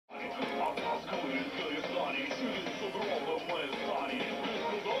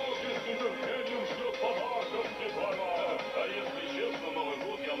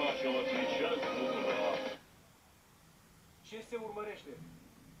Ce se urmărește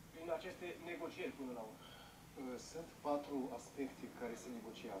prin aceste negocieri până la urmă? Sunt 4 aspecte care se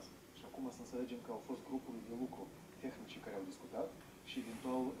negociază și acum să înțelegem că au fost grupuri de lucru tehnice care au discutat și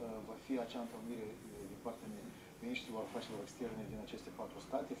eventual va fi acea întâlnire din partea ministrilor afacerilor externe din aceste 4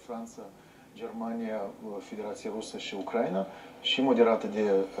 state, Franța, Germania, Federația Rusă și Ucraina și moderată de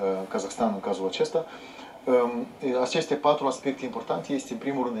Kazakhstan în cazul acesta. Aceste 4 aspecte importante este în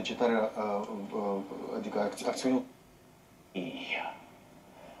primul rând încetarea, adică acțiunii.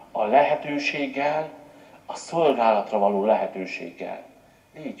 A lehetőséggel, a szolgálatra való lehetőséggel.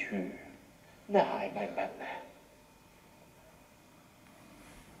 Légy hű, ne állj meg benne.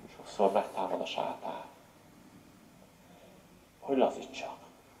 Sokszor megtámad a sátán. Hogy lazítsak.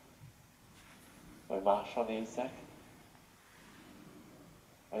 Vagy másra nézzek.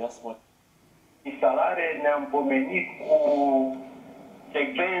 Vagy azt mondja. Instalare ne-am pomenit cu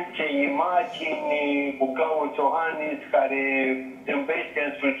secvențe, imagini, cu Claus Iohannis care zâmbește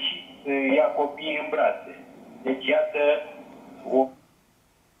în sfârșit, ia copiii în brațe. Deci iată o...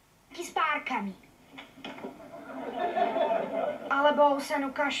 S párkami. Alebo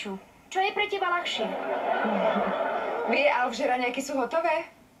ovsenú kašu. Čo je pre teba ľahšie? Vie Alf, že raňajky sú hotové?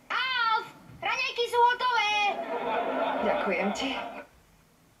 Alf! Raňajky sú hotové! Ďakujem ti.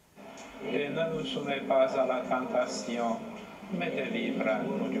 Non sono pas à la tentation, mais de vivre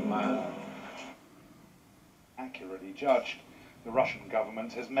au Accurately judged, the Russian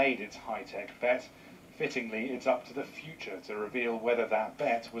government has made its high-tech bet. Fittingly, it's up to the future to reveal whether that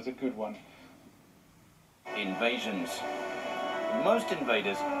bet was a good one. Invasions. Most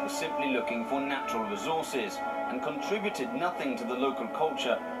invaders were simply looking for natural resources and contributed nothing to the local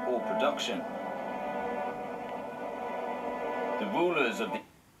culture or production. The rulers of the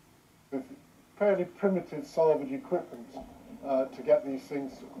with fairly primitive salvage equipment to get these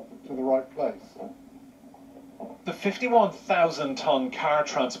things to the right place. The 51,000-ton car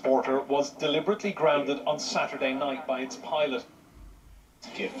transporter was deliberately grounded on Saturday night by its pilot.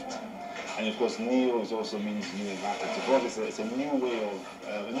 Gift. And of course, neo also means new environment. It's a new way of,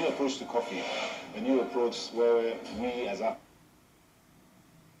 a new approach to coffee, a new approach where we as a...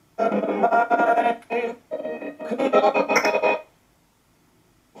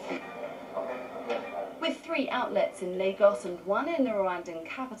 With 3 outlets in Lagos and 1 in the Rwandan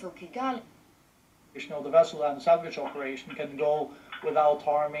capital, Kigali. The vessel and salvage operation can go without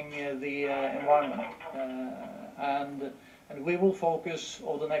harming the environment, and we will focus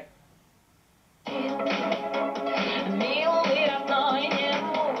over the next.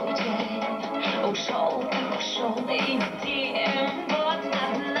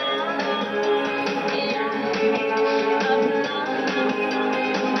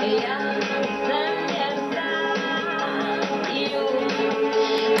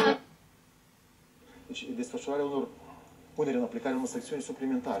 Deci, desfășurarea punerea în aplicare unor sancțiuni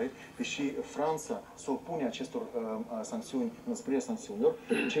suplimentare, deși Franța se opune acestor sancțiuni, înăsprirea sancțiunilor,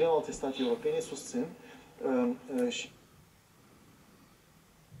 celelalte state europene susțin și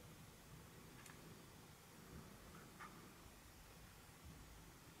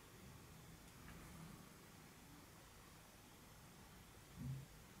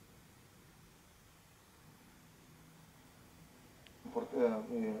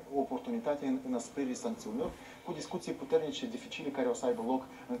oportunitate în înăspririi sancțiunilor, cu discuții puternice, dificile, care o să aibă loc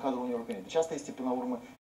în cadrul Uniunii Europene. Deci asta este, până la urmă,